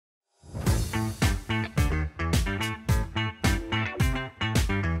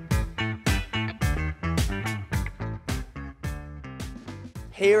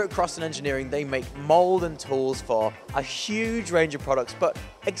Here at Crossen Engineering, they make mold and tools for a huge range of products, but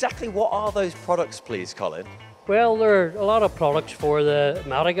exactly what are those products, please, Colin? Well, there are a lot of products for the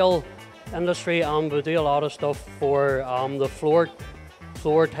medical industry, and we do a lot of stuff for the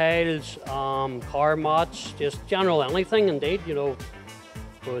floor tiles, car mats, just general anything indeed, you know.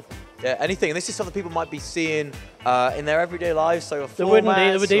 But yeah, anything. And this is something people might be seeing in their everyday lives, so they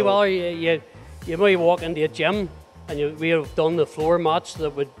wouldn't do well. You might walk into a gym and we have done the floor mats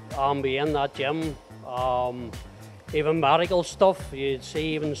that would be in that gym. Even medical stuff, you'd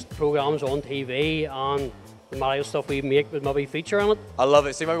see even programs on TV, and the medical stuff we make would maybe feature on it. I love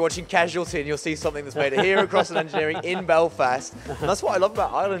it. So you might be watching Casualty and you'll see something that's made here at Crossen Engineering in Belfast. And that's what I love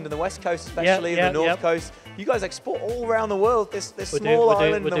about Ireland and the West Coast, especially the North Coast. You guys export all around the world. This small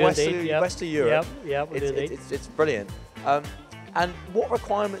island in the west of Europe. It's brilliant. And what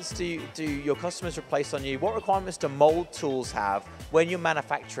requirements do your customers place on you? What requirements do mold tools have when you're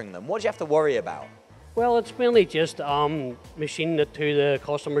manufacturing them? What do you have to worry about? Well, it's mainly just machining it to the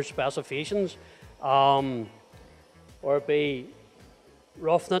customer's specifications, or be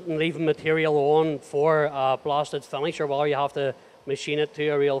roughing it and leaving material on for a blasted finish, or whether you have to machine it to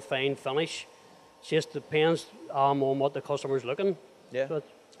a real fine finish. It just depends on what the customer's looking. Yeah. So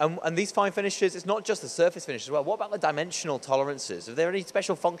and these fine finishes, it's not just the surface finish as well. What about the dimensional tolerances? Are there any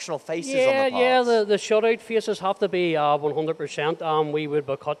special functional faces on the parts? Yeah, the shutout faces have to be 100%. We would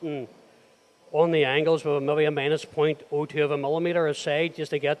be cutting on the angles with maybe a minus 0.02 of a millimeter aside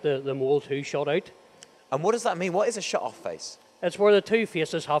just to get the mold to shut out. And what does that mean? What is a shut-off face? It's where the two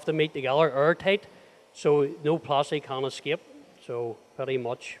faces have to meet together airtight, so no plastic can escape, so pretty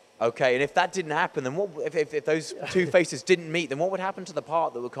much. Okay, and if that didn't happen, then what, if those two faces didn't meet, then what would happen to the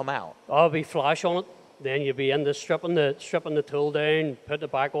part that would come out? Oh, it'd be flash on it. Then you'd be into stripping the tool down, put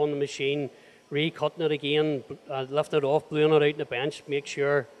it back on the machine, recutting it again, lift it off, blowing it out in the bench, make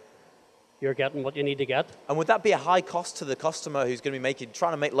sure you're getting what you need to get. And would that be a high cost to the customer who's going to be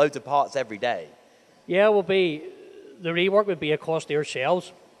trying to make loads of parts every day? Yeah, it will be. The rework would be a cost to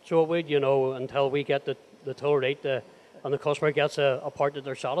ourselves, so it would, you know, until we get the tool right, and the customer gets a part that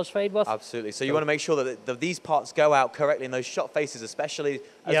they're satisfied with. Absolutely. So you want to make sure that these parts go out correctly, and those shot faces especially,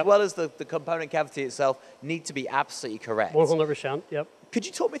 as well as the component cavity itself, need to be absolutely correct. 100%, yep. Could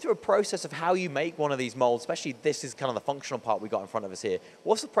you talk me through a process of how you make one of these molds, especially this is kind of the functional part we got in front of us here.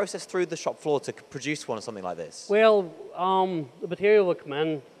 What's the process through the shop floor to produce one of something like this? Well, the material would come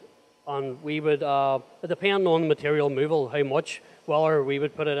in, and we would, depending on the material removal, how much, whether we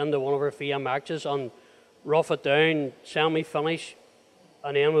would put it into one of our VMXs and rough it down, semi-finish,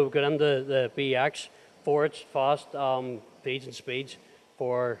 and then we would get into the BX for its fast feeds and speeds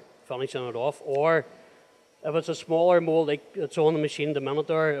for finishing it off. Or if it's a smaller mold, like it's on the machine the minute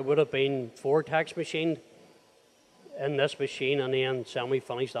there, it would have been Vortex machined in this machine and then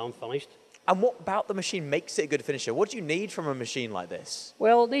semi-finished and finished. And what about the machine makes it a good finisher? What do you need from a machine like this?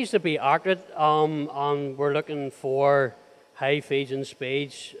 Well, it needs to be accurate, and we're looking for high feeds and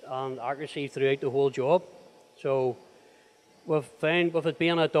speeds and accuracy throughout the whole job. So we've found with it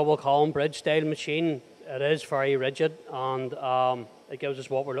being a double column bridge style machine, it is very rigid, and it gives us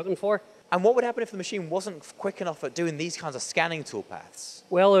what we're looking for. And what would happen if the machine wasn't quick enough at doing these kinds of scanning toolpaths?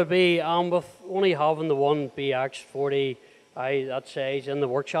 Well, it'd be, with only having the one BX40i that size in the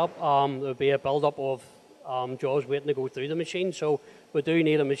workshop, there'd be a build-up of jobs waiting to go through the machine. So we do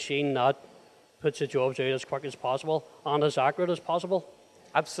need a machine that puts the jobs out as quick as possible and as accurate as possible.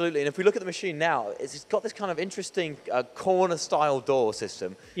 Absolutely, and if we look at the machine now, it's got this kind of interesting corner-style door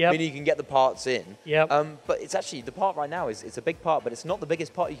system, meaning you can get the parts in. But it's actually, the part right now it's a big part, but it's not the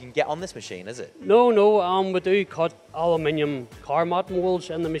biggest part you can get on this machine, is it? No, we do cut aluminium car mat molds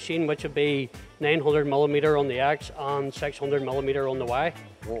in the machine, which would be 900mm on the X and 600mm on the Y.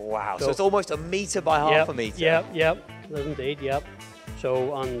 Wow, so it's almost a metre by half a metre. Yep, it is indeed, yep.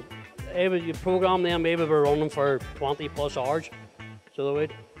 So, and you program them, maybe we're running for 20 plus hours. So they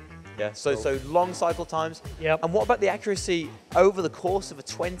would. Yeah, so long cycle times. Yep. And what about the accuracy over the course of a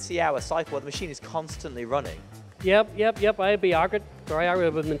 20-hour cycle where the machine is constantly running? Yep, I'd be accurate, very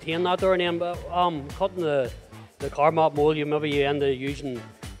accurate, would maintain that there. And then, cutting the car mat mold, you end up using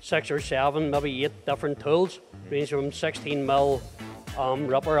 6 or 7, maybe 8 different tools, ranging from 16mm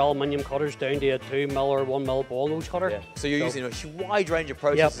rubber aluminium cutters down to a 2mm or 1mm ball nose cutter. Yeah. So you're using a wide range of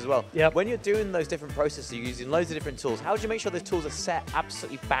processes as well. Yep. When you're doing those different processes, you're using loads of different tools. How do you make sure those tools are set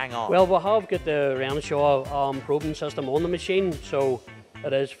absolutely bang on? Well, we have got the Renshaw probing system on the machine, so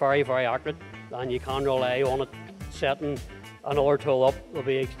it is very, very accurate, and you can rely on it setting another tool up will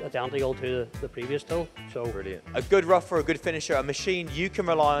be identical to the previous tool. So brilliant. A good rougher, a good finisher, a machine you can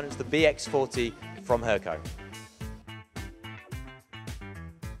rely on. It's the BX40 from HURCO.